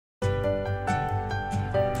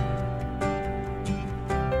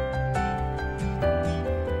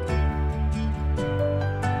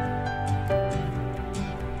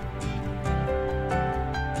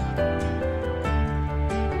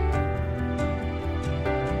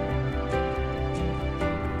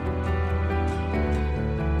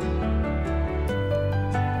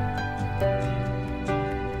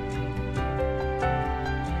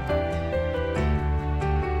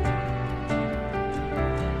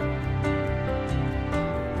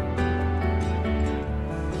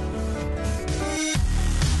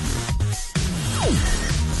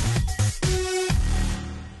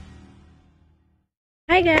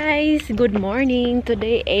Hi guys! Good morning!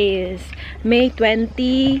 Today is May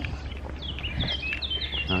 20.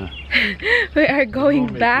 We are going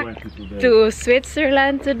back to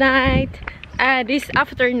Switzerland tonight. This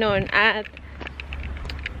afternoon at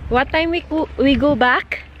what time we go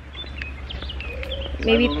back?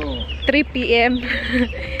 Maybe 3 p.m.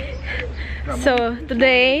 So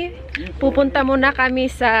today pupunta muna kami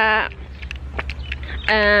sa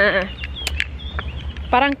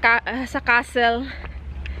parang sa castle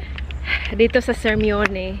dito sa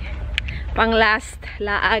Sirmione. Pang last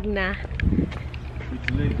laag na.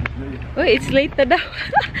 Oh, it's late na daw.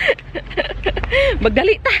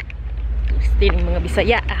 Magdali ta. Gusto ng mga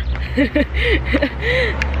Bisaya.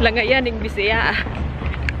 Langayan ng Bisaya.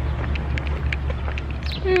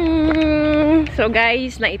 So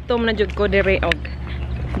guys, naitom na jud ko dire og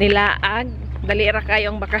nilaag. Dali ra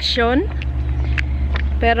kayo ang bakasyon.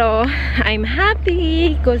 Pero I'm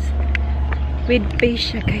happy because with pay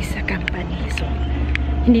siya guys sa company. So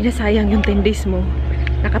hindi na sayang yung 10 days mo.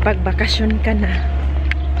 Nakapagbakasyon ka na.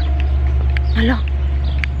 Alo,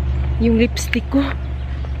 yung lipstick ko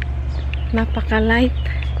napaka-light.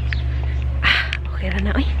 Okay ra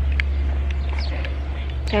na, oy.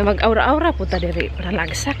 Kaya mag-aura-aura po ta diri para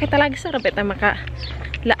lagsa. Kaya talagsa ra ta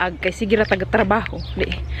maka-laag kay sige ra taga-trabaho.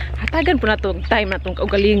 Di hatagan po na tong time na tong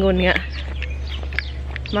kaugalingon nga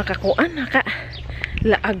makakuan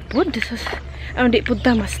naka-laag po. Di po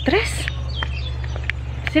ta ma-stress.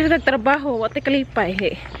 Sila nagtrabaho, wate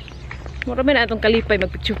kalipay. Marami na itong kalipay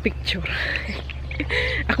mag-picture-picture.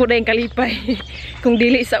 Ako na yung kalipay. Kung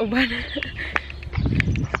dili sa uban.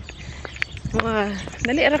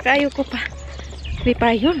 Dali ara kayo ko pa.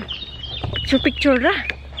 Kalipay yun. Picture-picture ra.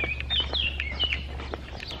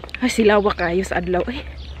 Silawa kayo sa adlaw eh.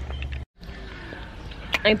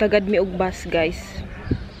 Ang tagad mi og bus guys.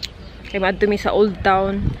 Kaya maadto mi sa Old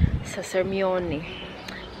Town sa Sirmione.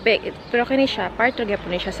 Pero kini siya, part of po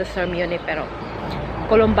siya sa Sirmione, pero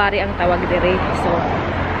Columbari ang tawag dire. So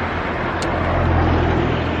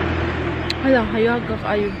hala, hayag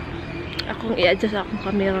kayo. Akong i-adjust akong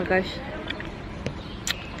camera guys.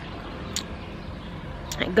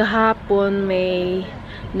 Gahapon May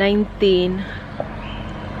 19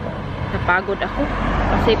 napagod ako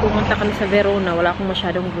kasi pumunta kami sa Verona, wala akong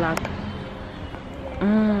masyadong vlog.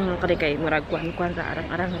 Kaya kay muragkuan ra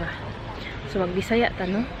arang-arang ra. So magbisaya ta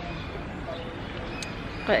no.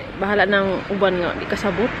 Kay bahala ng uban nga di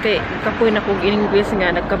kasabot kay kapoy na kog English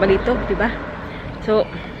nga nagkabalito, di ba? So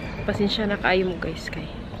pasensya na kaayo mo guys kay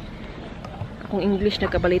akong English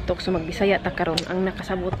nagkabalitok, so magbisaya ta karon. Ang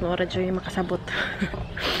nakasabot no ra joy makasabot.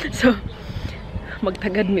 So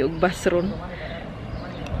magtagad mi og bus ron.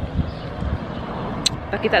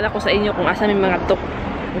 Pakita na ko sa inyo kung asa may mga tok.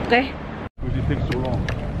 Okay? Would you think so long?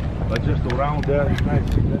 But just around there is nice.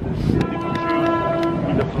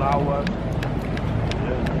 With the flowers.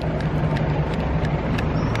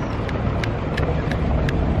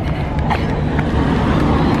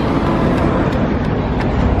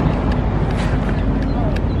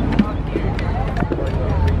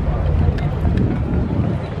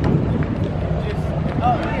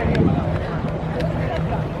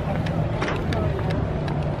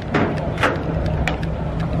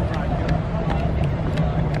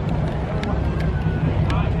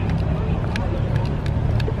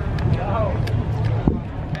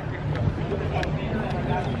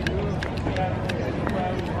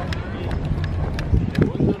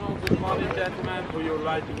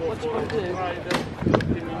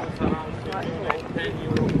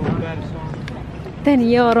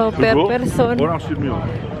 €10 per person. Around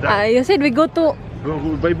Sirmione. You said we go to... Go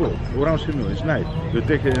by boat. Around Sirmione. It's nice. We'll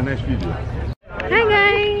take a nice video. Hi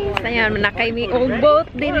guys! Ayan, nakay mi og boat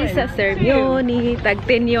din sa Sirmione. Tag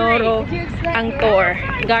 €10 ang tour.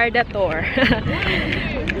 Garda tour.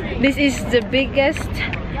 This is the biggest,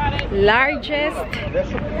 largest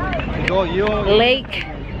lake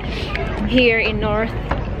here in North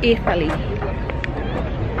Italy.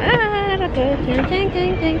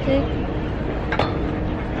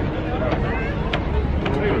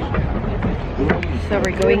 So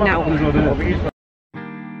we're going now.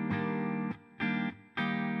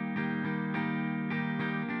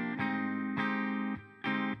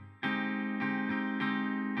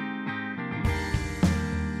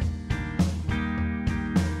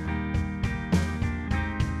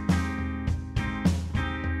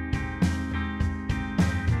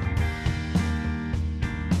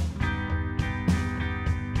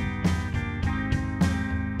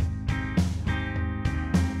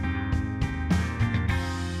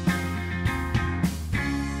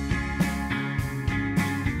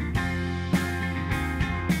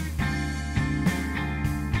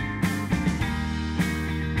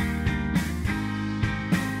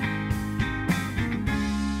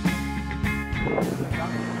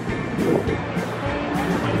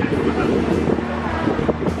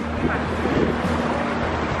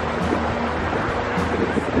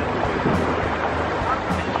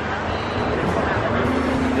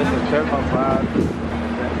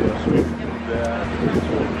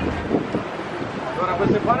 Allora,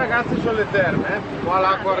 queste qua ragazzi sono le terme, qua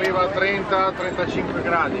l'acqua arriva a 30-35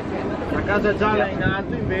 gradi. La casa gialla in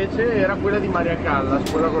alto invece era quella di Maria Callas,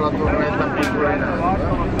 quella con la torretta piccola in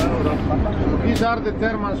alto. So these are the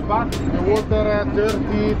thermal spots, the water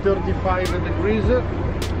 30-35 degrees,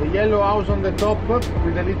 the yellow house on the top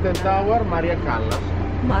with the little tower, Maria Callas.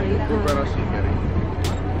 Super Sigari.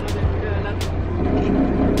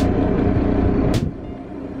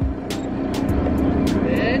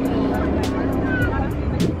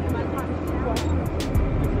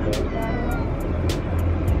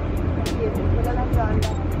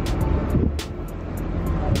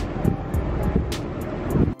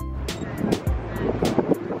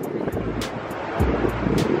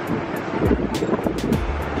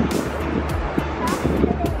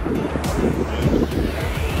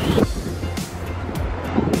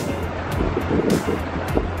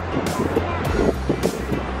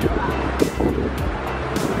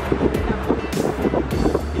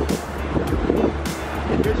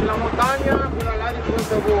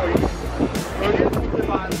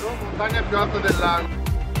 Montagna più alta del lago.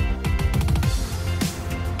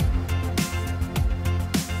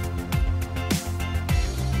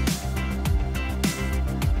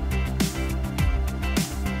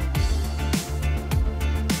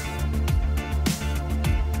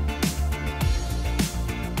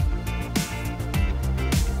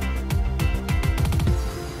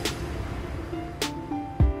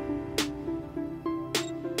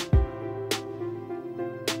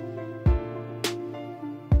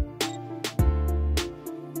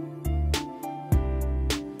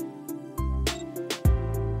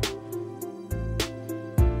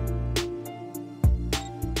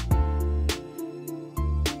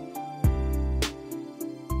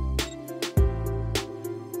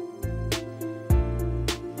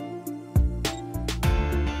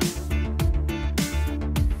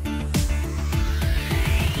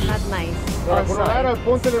 Nice. Allora, quello là era il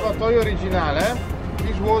ponte levatoio originale,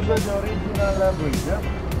 This was the original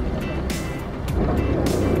bridge.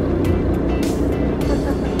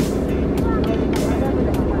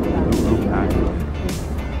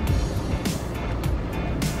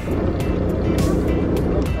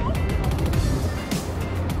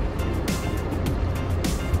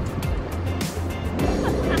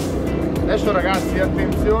 Adesso ragazzi,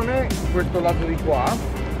 attenzione in questo lato di qua.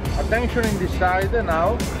 Attention in this side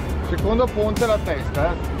now. Secondo ponte la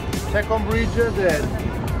testa, second bridge the head.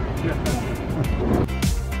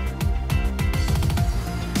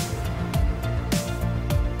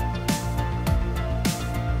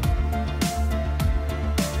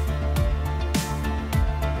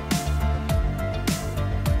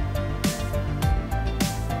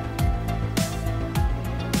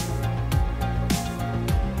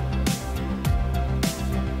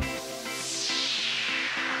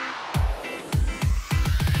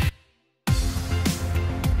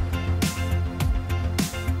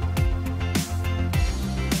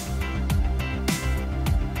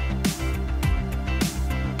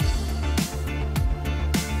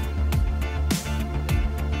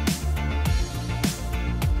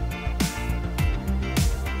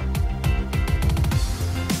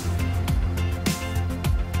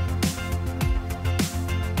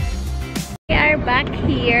 Back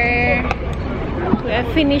here, we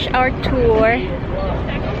have finished our tour.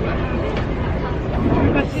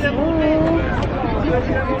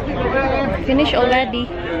 Finish already.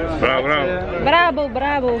 Bravo, bravo. Bravo,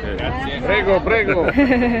 bravo. Prego, prego.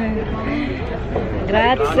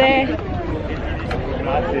 Grazie.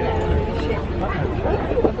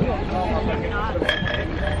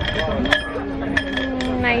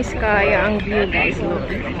 Nice kaya ang view, guys. Look.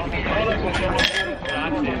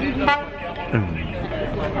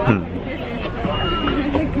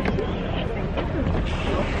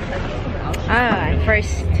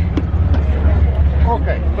 First. Ok,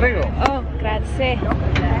 prego. Oh, grazie.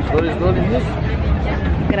 Sorry, miss.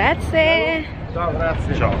 Grazie. Ciao,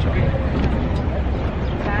 grazie. Ciao, ciao.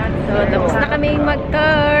 So, tapos na kaming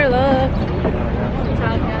mag-tour. Look.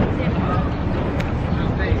 Ciao, grazie.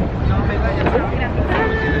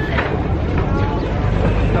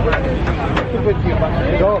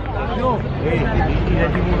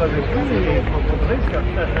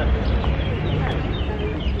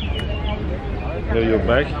 There you're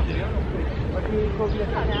back.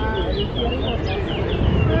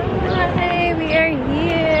 Hi, we are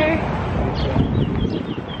here.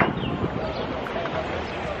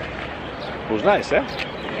 was nice, eh?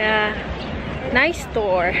 Yeah. Nice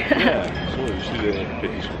store. Yeah. So you see the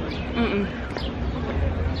petition.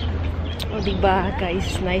 O diba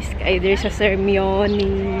guys, nice. There's a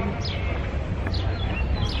Sirmione.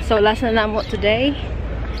 So last na namo today.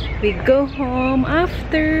 We go home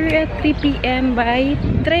after at 3 p.m. by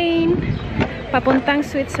train. Papuntang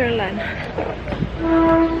Switzerland.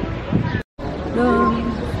 Go.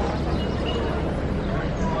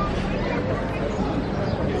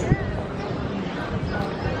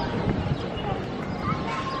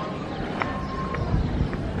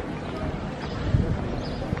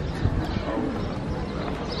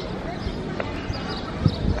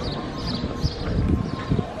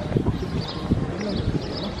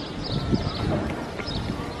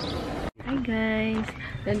 Guys,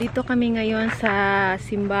 nandito kami ngayon sa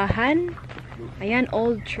simbahan. Ayan,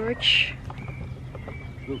 old church.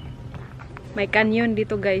 May canyon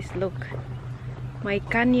dito guys, look. May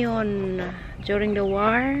canyon during the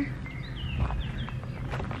war.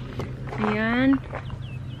 Ayan.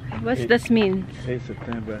 What's this mean? 8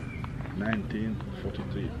 September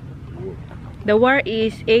 1943. The war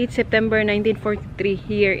is 8 September 1943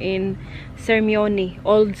 here in Sirmione,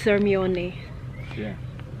 old Sirmione. Yeah.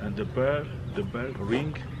 And the bell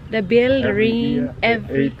ring. The bell ring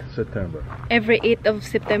every 8 September. Every 8th of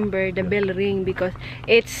September, the bell ring because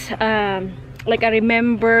it's like a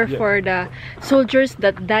remember for the soldiers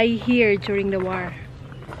that die here during the war.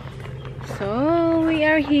 So we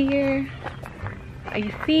are here. I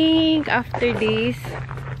think after this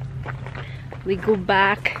we go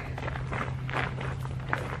back.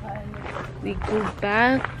 We go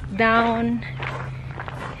back down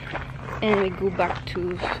and we go back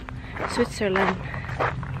to Switzerland.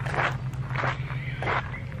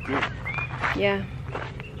 Yeah.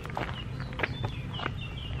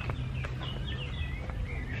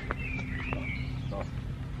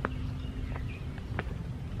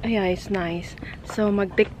 Oh yeah, it's nice. So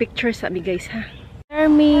mag-take pictures sabi guys ha.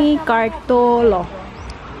 Army Cartolo.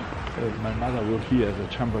 My mother worked here as a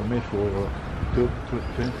chambermaid for 20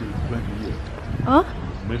 years. Oh?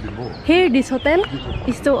 Maybe more. Here, this hotel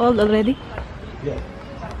is too old already. Yeah.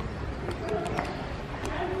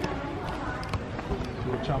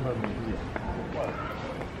 So chambermaid here.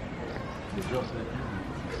 They just let you.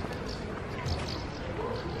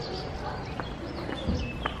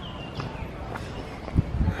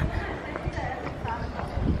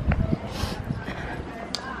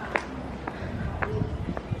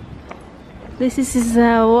 This is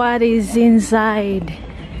what is inside.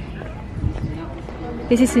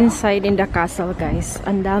 This is inside in the castle, guys.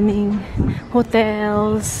 Ang daming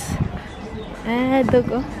hotels. Ah,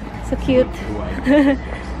 dog, oh. So cute.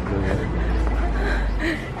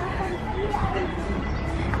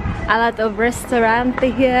 A lot of restaurant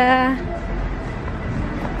here.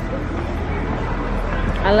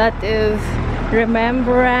 A lot of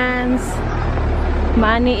remembrance.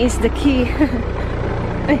 Money is the key.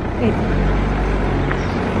 Ay, ay.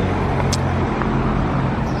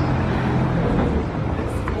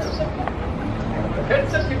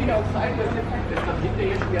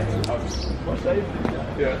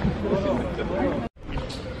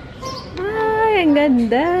 Ay, ang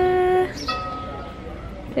ganda.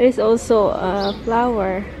 There is also a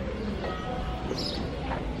flower.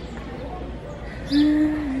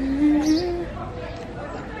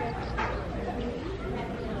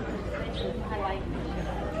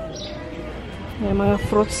 May mga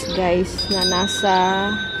fruits guys na nasa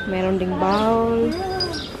meron ding bowl.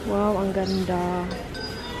 Wow, ang ganda.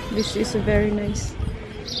 This is very nice.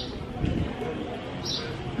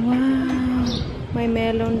 Wow, may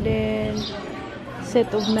melon din.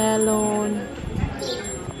 Set of melon.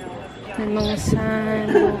 May mga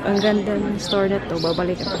sandok. Ang ganda ng store na to.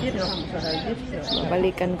 Babalikan ko.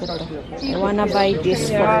 Babalikan ko to. I wanna buy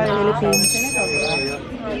this for Philippines.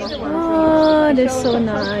 Oh, that's so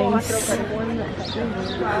nice.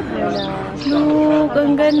 Look,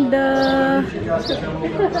 ang ganda.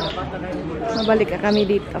 Mabalik kami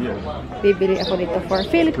dito. Bibili ako dito for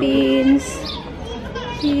Philippines.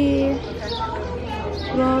 Here.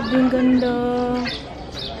 Grabe, ang ganda.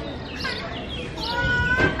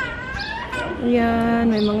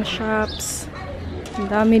 Ayan, may mga shops.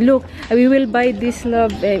 Ang dami. Look, we will buy this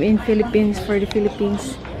love in Philippines for the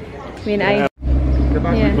Philippines. When I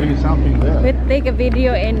Bring something there. we take a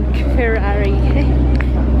video in Ferrari.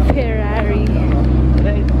 Ferrari.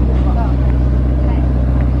 Right.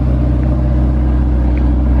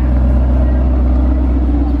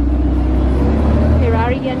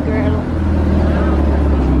 Ferrarian girl.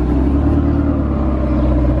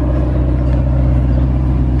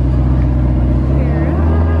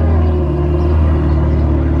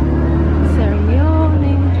 Ferrari.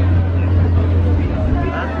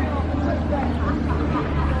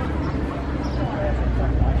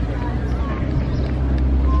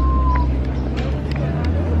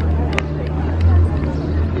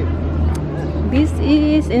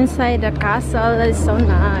 guys, inside the castle. It's so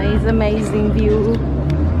nice, amazing view.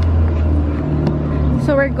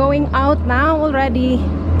 So we're going out now already.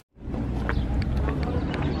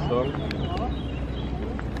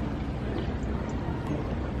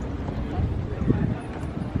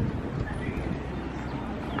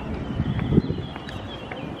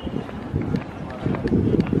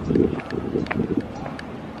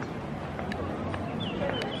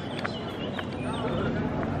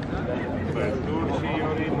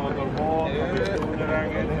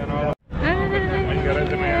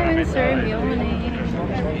 Hi, Sirmione.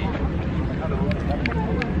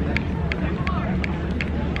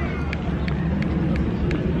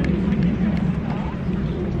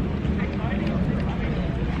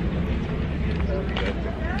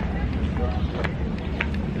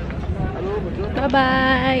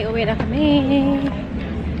 Bye-bye! Uwi na kami!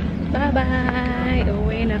 Bye-bye!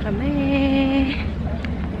 Uwi na kami!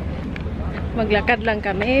 Maglakad lang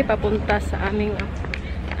kami papunta sa aming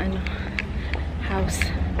house.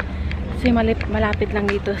 Kasi malapit lang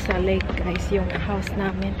dito sa lake, guys, yung house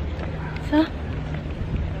namin. So,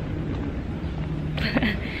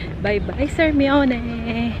 bye-bye,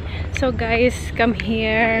 Sirmione! So, guys, come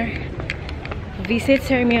here. Visit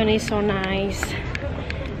Sirmione, so nice.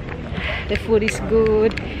 The food is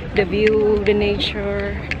good, the view, the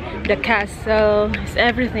nature, the castle,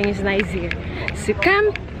 everything is nice here. So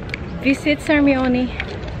come visit Sirmione.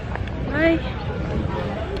 Bye.